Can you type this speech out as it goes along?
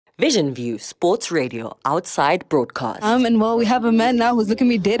Vision View Sports Radio outside broadcast. And well, we have a man now who's looking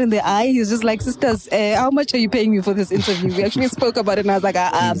me dead in the eye. He's just like, sisters, how much are you paying me for this interview? We actually spoke about it, and I was like,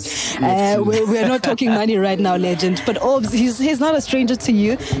 we're not talking money right now, legend. But Obs, he's not a stranger to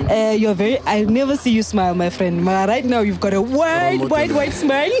you. I never see you smile, my friend. Right now, you've got a wide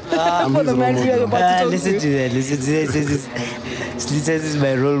smile for the man we are about to talk listen to that. Listen to this. This is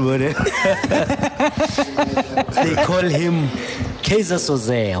my role model. They call him Kaiser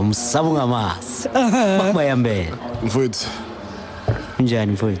Soze, umsabunga mas. Makumayambele. Mfowethu.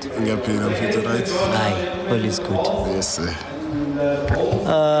 Njani mfowethu? Ngiyaphila mfowethu, right? Aye, all is good. Yes, sir.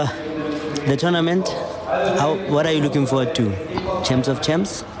 The tournament, what are you looking forward to? Champs of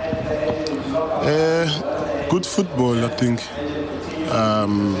champs? Good football, I think.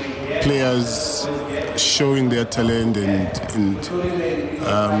 Players showing their talent and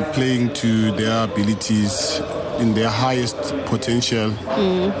playing to their abilities in their highest potential.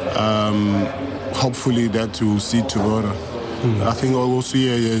 Hopefully that we'll see tomorrow. I think also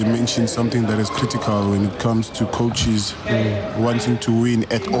here you mentioned something that is critical when it comes to coaches wanting to win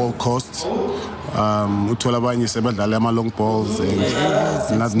at all costs. Uthola abanye sebadlala ama long balls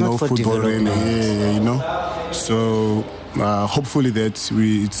and not football really, you know. So hopefully that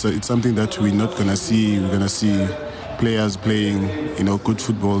it's something that we're not gonna see. We're gonna see players playing, good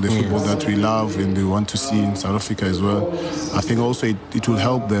football, the football that we love and we want to see in South Africa as well. I think also it will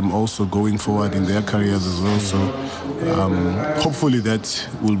help them also going forward in their careers as well. So hopefully that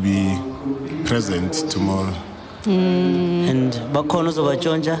will be present tomorrow. And Bakono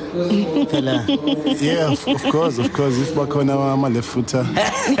Zobachonja? Yeah, of course. If Bakono ama left footer.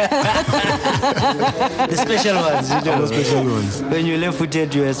 The special ones, The special ones. When you left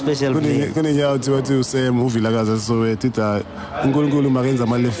footed, you're a special player. Kune nyawo what you say movie lakaza so tita uNkulunkulu makenza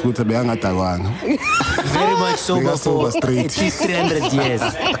ama left footer beyangadakwana. Very much sober for at straight. least 300 years.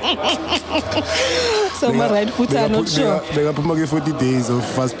 So my right footer, I'm not sure. They got 40 days of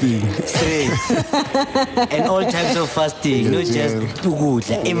fasting. Straight. And all types of fasting, not just too good,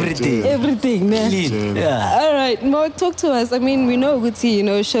 like everything. Everything, man. Clean. Yeah. All right, Mo, talk to us. I mean, we know Guti,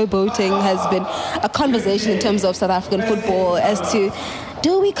 showboating has been a conversation in terms of South African football as to,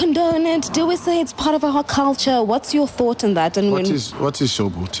 do we condone it? Do we say it's part of our culture? What's your thought on that? And what is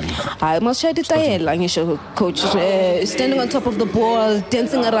showboating? I'm not sure coach. Standing on top of the ball,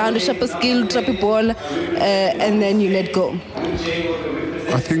 dancing around, a sharp skill, trappy ball, and then you let go.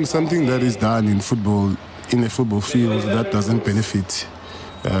 I think something that is done in football, in a football field, that doesn't benefit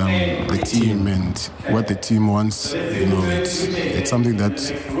the team and what the team wants. It's something that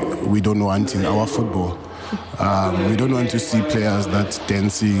we don't want in our football. We don't want to see players that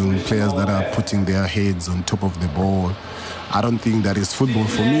dancing, players that are putting their heads on top of the ball. I don't think that is football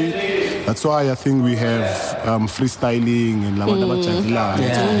for me. That's why I think we have freestyling and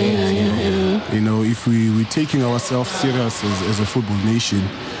if we're taking ourselves serious as a football nation,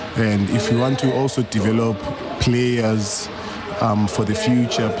 and if we want to also develop players for the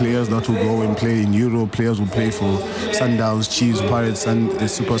future, players that will go and play in Europe, players will play for Sundowns, Chiefs, Pirates, and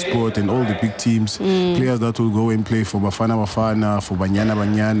Super Sport, and all the big teams, players that will go and play for Bafana, for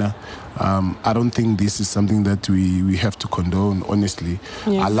Banyana. I don't think this is something that we have to condone, honestly.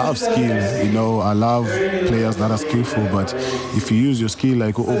 Yeah. I love skill, I love players that are skillful, but if you use your skill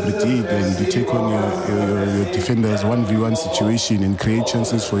like Aubrey did and you take on your defenders 1v1 situation and create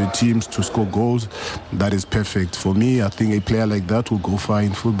chances for your teams to score goals, that is perfect. For me, I think a player like that will go far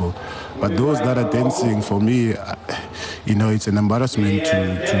in football. But those that are dancing, for me, it's an embarrassment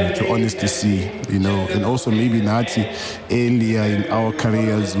to honestly see, and also maybe Nati, earlier in our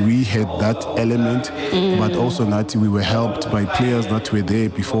careers, we had that element, but also Nati, we were helped by players that were there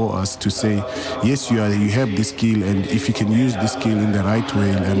before us to say, yes, you have this skill, and if you can use this skill in the right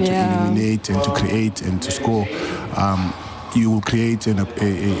way and to eliminate and to create and to score, you will create a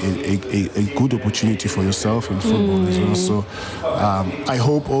good opportunity for yourself in football as well. So I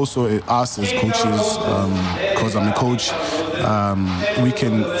hope also us as coaches, because I'm a coach, we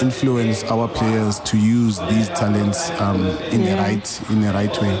can influence our players to use these talents in the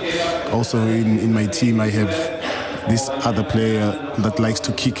right way. Also in my team, I have this other player that likes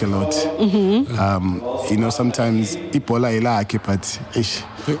to kick a lot. Sometimes ipola ilake, but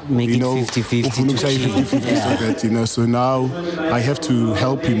make it 50-50. So now I have to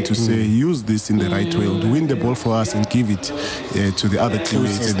help him to say, use this in the right way, win the ball for us and give it to the other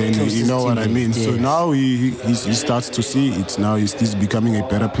teammates. And then you know what I mean. Yes. So now he starts to see it. Now he's becoming a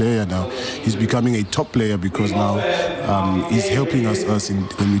better player. Now he's becoming a top player because now he's helping us when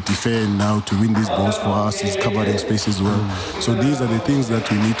we defend now to win these balls for us. He's covering space space as well. So these are the things that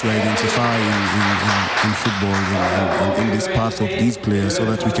we need to identify in football, in this path of these players, so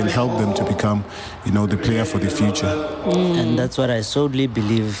that we can help them to become, the player for the future. And that's what I solely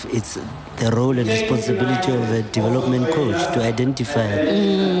believe. It's the role and responsibility of a development coach to identify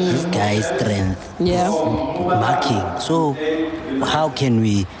this guy's strength, marking. So how can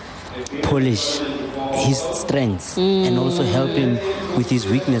we polish his strengths and also help him with his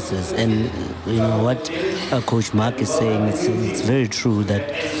weaknesses? And what Coach Mark is saying, it's very true that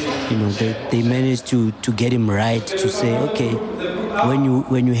they managed to get him right, to say, okay,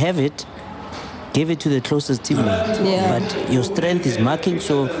 when you have it, give it to the closest teammate. But your strength is marking,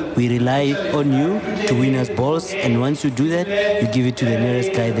 so we rely on you to win us balls. And once you do that, you give it to the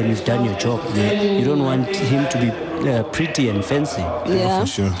nearest guy, then you've done your job. You don't want him to be pretty and fancy. For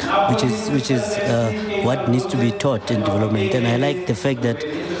sure. Which is what needs to be taught in development. And I like the fact that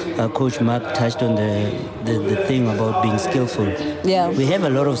Coach Mark touched on the thing about being skillful. We have a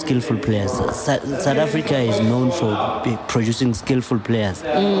lot of skillful players. South Africa is known for producing skillful players.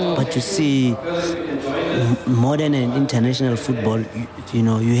 But you see, modern and international football,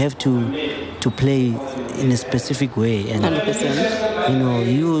 you have to play in a specific way. And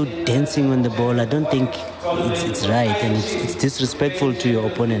 100%. You dancing on the ball, I don't think it's right, and it's disrespectful to your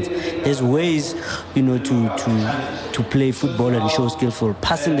opponents. There's ways, to play football and show skillful.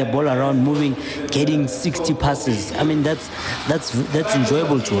 Passing the ball around, moving, getting 60 passes. I mean, that's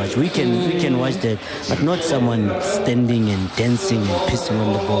enjoyable to watch. We can watch that, but not someone standing and dancing and pissing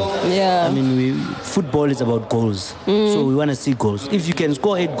on the ball. I mean, football is about goals, so we want to see goals. If you can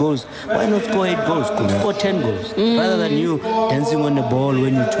score 8 goals, why not score 8 goals? Go score 10 goals rather than you dancing on the ball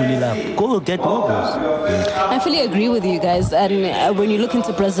when you 2-0 up. Go get more goals. I fully agree with you guys. And when you look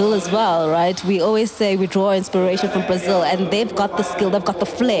into Brazil as well, right, we always say we draw inspiration from Brazil, and they've got the skill, they've got the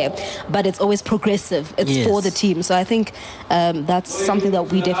flair, but it's always progressive. It's for the team. So I think that's something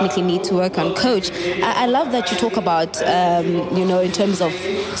that we definitely need to work on. Coach, I love that you talk about, in terms of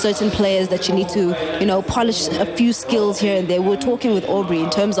certain players that you need to, polish a few skills here and there. We're talking with Aubrey in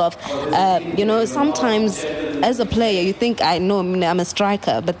terms of, sometimes as a player, you think, I know I'm a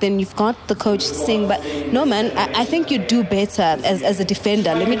striker, but then you've got the coach saying, but no, man, I think you do better as a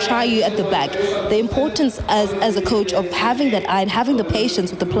defender. Let me try you at the back. The importance as a coach of having that eye and having the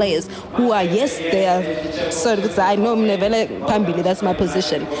patience with the players who are, yes, they are, so I know that's my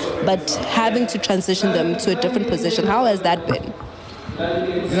position, but having to transition them to a different position. How has that been?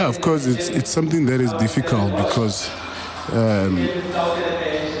 Yeah, of course, it's something that is difficult because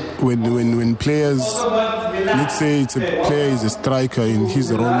when players, let's say it's a player is a striker and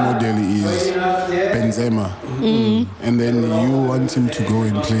his role model is Benzema, and then you want him to go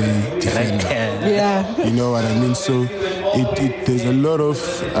and play defender. You know what I mean? So there's a lot of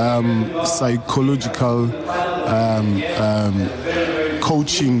psychological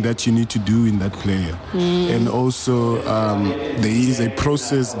coaching that you need to do in that player, and also there is a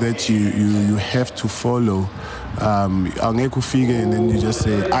process that you have to follow. Angeke ufike and then you just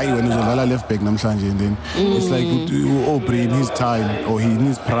say when uzodlala left back namhlanje, and then it's like Aubrey in his time or in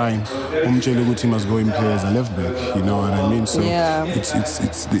his prime umtshela ukuthi he must go and play as a left back, you know what I mean? So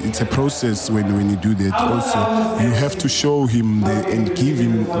it's a process when you do that. Also you have to show him and give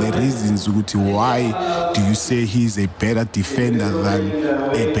him the reasons ukuthi why do you say he's a better defender than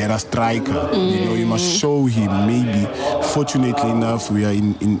a better striker. You must show him. Maybe fortunately enough we are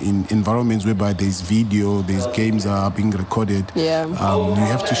in environments whereby there's video, there's games are being recorded. You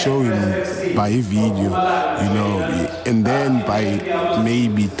have to show him by video, and then by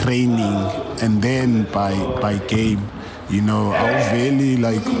maybe training, and then by game. I'll really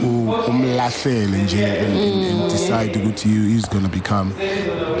like and decide he's gonna become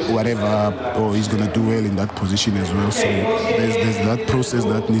whatever, or he's gonna do well in that position as well. So there's that process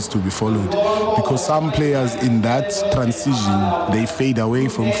that needs to be followed, because some players in that transition they fade away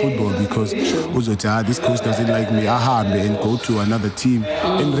from football because this coach doesn't like me, and go to another team.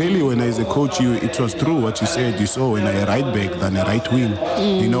 And really, when I was a coach, it was true what you said. You saw when I right back than a right wing.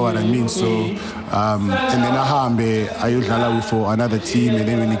 You know what I mean? So and then I for another team, and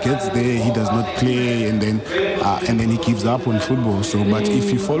then when he gets there, he does not play, and then he gives up on football. So, but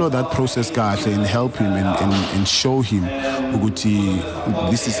if you follow that process, guys, and help him and show him,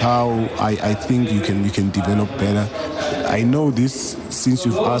 this is how I think you can develop better. I know this since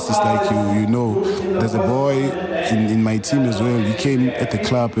you've asked. It's like there's a boy in my team as well. He came at the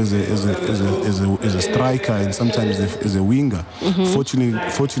club as a striker and sometimes as a winger.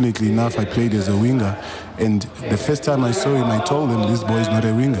 Fortunately enough, I played as a winger, and the first time I saw him, I told him this boy is not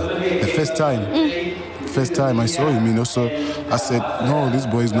a winger. The first time. first time I saw him, you know. So I said, no, this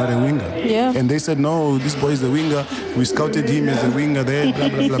boy is not a winger. Yeah. And they said, no, this boy is a winger. We scouted him as a winger there, blah,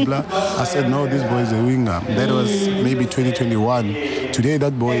 blah, blah, blah. I said, no, this boy is a winger. That was maybe 2021. Today,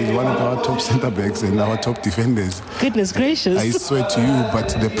 that boy is one of our top centre-backs and our top defenders. Goodness gracious. I swear to you, but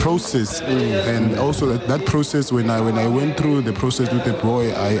the process, and also that process, when I went through the process with the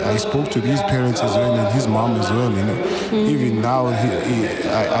boy, I spoke to his parents as well and his mom as well, you know. Even now,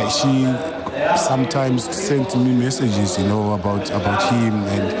 she sometimes sends me messages, you know, about him,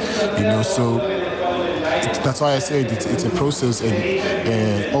 and, you know, so that's why I said it's a process,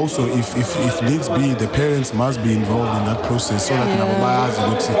 and also if needs be, the parents must be involved in that process, so that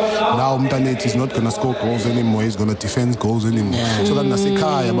now Mtanet is not going to score goals anymore, he's going to defend goals anymore. So that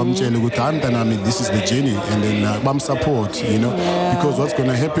this is the journey, and then bam support, you know, because what's going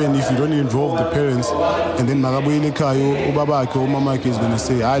to happen if you don't involve the parents, and then Mama is going to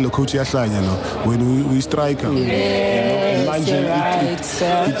say, I look coach, when we strike,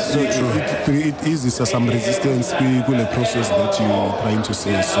 it is some resistance to the process that you're trying to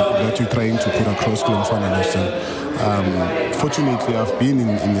say, so that you're trying to put across. Fortunately, I've been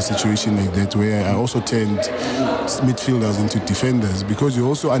in a situation like that where I also turned midfielders into defenders, because you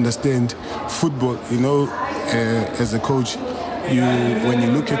also understand football, you know, as a coach. When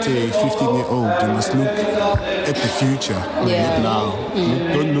you look at a 15-year-old, you must look at the future, not now.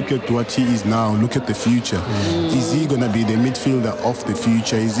 Don't look at what he is now, look at the future. Is he going to be the midfielder of the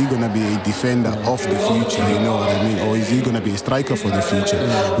future? Is he going to be a defender of the future, you know what I mean? Or is he going to be a striker for the future?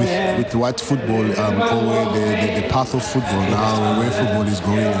 With what football, or where the path of football now, where football is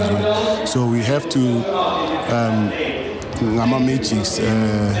going as well. So we have to... Magics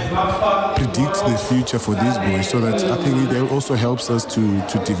predict the future for these boys, so that I think it also helps us to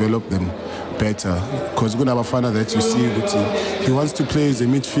develop them better. Because we're going to have a fan that you see that he wants to play as a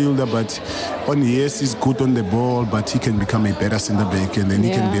midfielder, but he's good on the ball, but he can become a better centre back, and then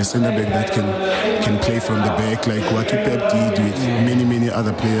he can be a centre back that can play from the back, like what Pep did with many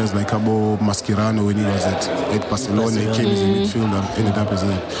other players, like Abo Mascherano when he was at Barcelona. He came as a midfielder, ended up as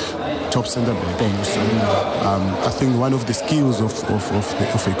a top centre back. So, I think one of the skills of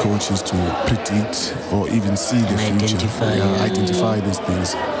a coach is to predict or even see the future, identify these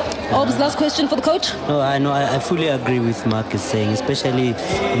things. Ob's last question for the coach. No, I fully agree with Mark is saying, especially, you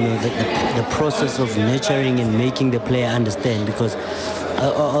know, the process of nurturing and making the player understand. Because I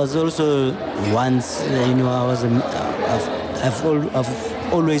was also once, you know, I've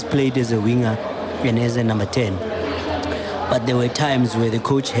always played as a winger and as a number 10. But there were times where the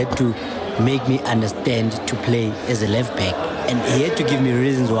coach had to make me understand to play as a left back, and he had to give me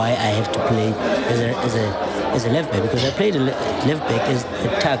reasons why I have to play as a left back, because I played a left back as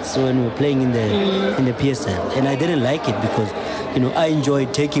a tax when we were playing in the PSL, and I didn't like it because, you know, I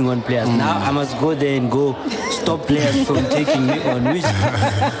enjoyed taking on players. Now I must go there and go stop players from taking me on, which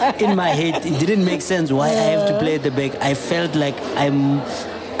in my head it didn't make sense why I have to play at the back. I felt like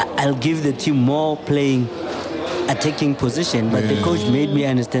I'll give the team more playing attacking position, but the coach made me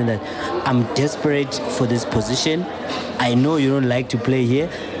understand that I'm desperate for this position. I know you don't like to play here,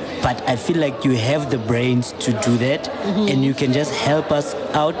 but I feel like you have the brains to do that, and you can just help us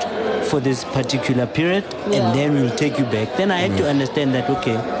out for this particular period, and then we'll take you back. Then I had to understand that,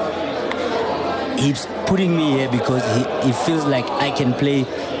 okay, he's putting me here because he feels like I can play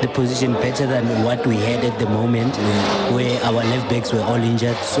the position better than what we had at the moment, where our left backs were all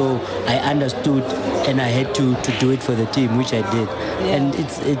injured. So I understood, and I had to do it for the team, which I did. And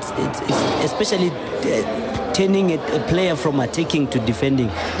it's especially turning a player from attacking to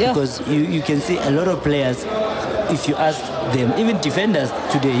defending, because you can see a lot of players, if you ask them, even defenders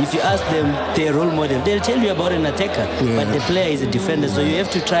today, if you ask them their role model, they'll tell you about an attacker, but the player is a defender. So you have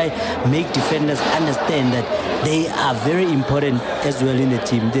to try make defenders understand that they are very important as well in the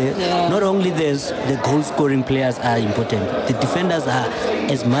team. Not only the goal scoring players are important, the defenders are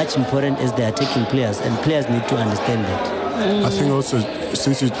as much important as the attacking players, and players need to understand that. I think also,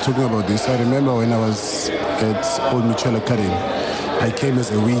 since you're talking about this, I remember when I was at Old Mutual Academy, I came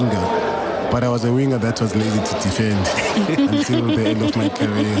as a winger, but I was a winger that was lazy to defend until the end of my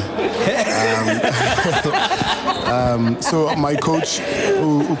career. So my coach,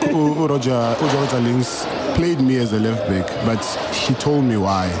 Roger Links, played me as a left back, but he told me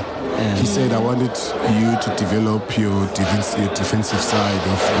why. He said, I wanted you to develop your defensive side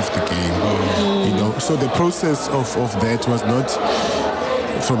of the game. You know, so the process of that was not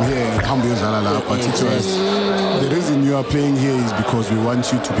from here, but it was the reason you are playing here is because we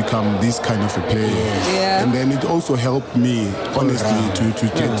want you to become this kind of a player. Yeah. And then it also helped me, honestly,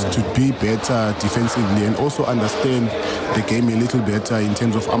 to be better defensively and also understand the game a little better in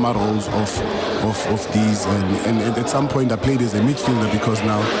terms of our roles of these. And at some point I played as a midfielder because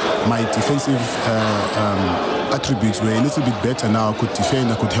now my defensive attributes were a little bit better now. I could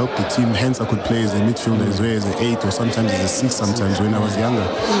defend, I could help the team, hence I could play as a midfielder as well as an 8 or sometimes as a 6 sometimes when I was younger.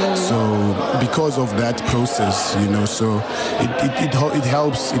 So because of that process, so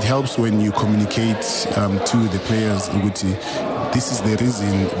it helps when you communicate to the players, Uguti, this is the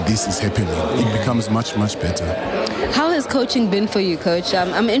reason this is happening. It becomes much, much better. How has coaching been for you, Coach?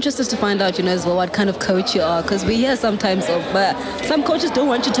 I'm interested to find out, as well, what kind of coach you are, because we hear sometimes of some coaches don't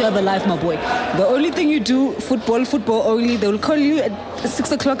want you to have a life, my boy. The only thing you do, football only. They will call you at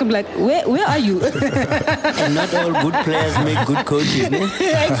 6 o'clock and be like, where are you? And not all good players make good coaches, ne?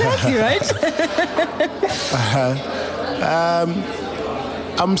 Exactly, right?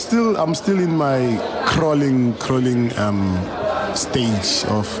 I'm still in my crawling stage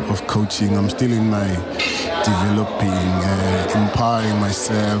of coaching. I'm still in my developing, empowering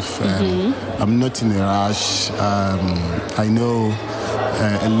myself. I'm not in a rush. I know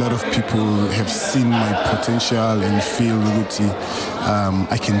a lot of people have seen my potential and feel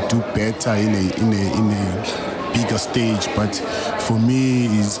I can do better in a bigger stage. But for me,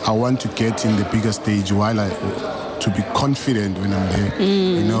 I want to get in the bigger stage to be confident when I'm there.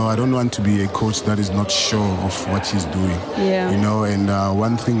 I don't want to be a coach that is not sure of what he's doing. And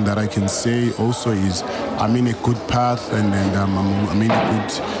one thing that I can say also is I'm in a good path and I'm in a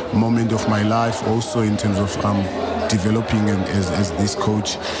good moment of my life also in terms of developing as this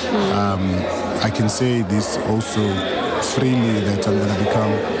coach. I can say this also freely that I'm going to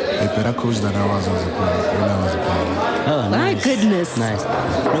become a better coach than I was when I was a player. Oh, nice. My goodness. Nice.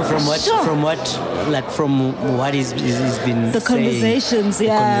 No, from what he's been the saying, conversations, you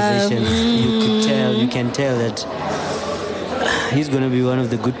can tell that he's going to be one of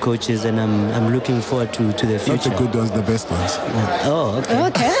the good coaches, and I'm looking forward to the future. Not the good ones, the best ones. Oh,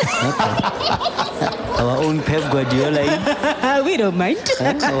 okay. Our own Pep Guardiola. We don't mind.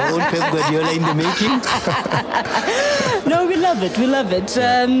 Our own Pep Guardiola in the making. No, we love it.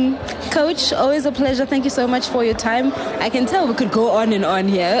 Coach, always a pleasure. Thank you so much for your time. I can tell we could go on and on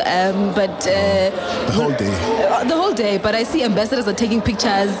here, but the whole day. The whole day. But I see ambassadors are taking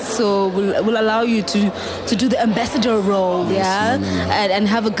pictures, so we'll allow you to do the ambassador role, and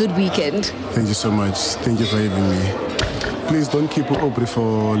have a good weekend. Thank you so much. Thank you for having me. Please don't keep Aubrey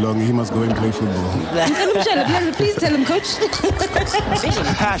for long. He must go and play football. Please tell him, Coach.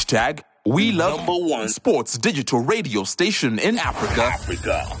 #We love #1 sports digital radio station in Africa.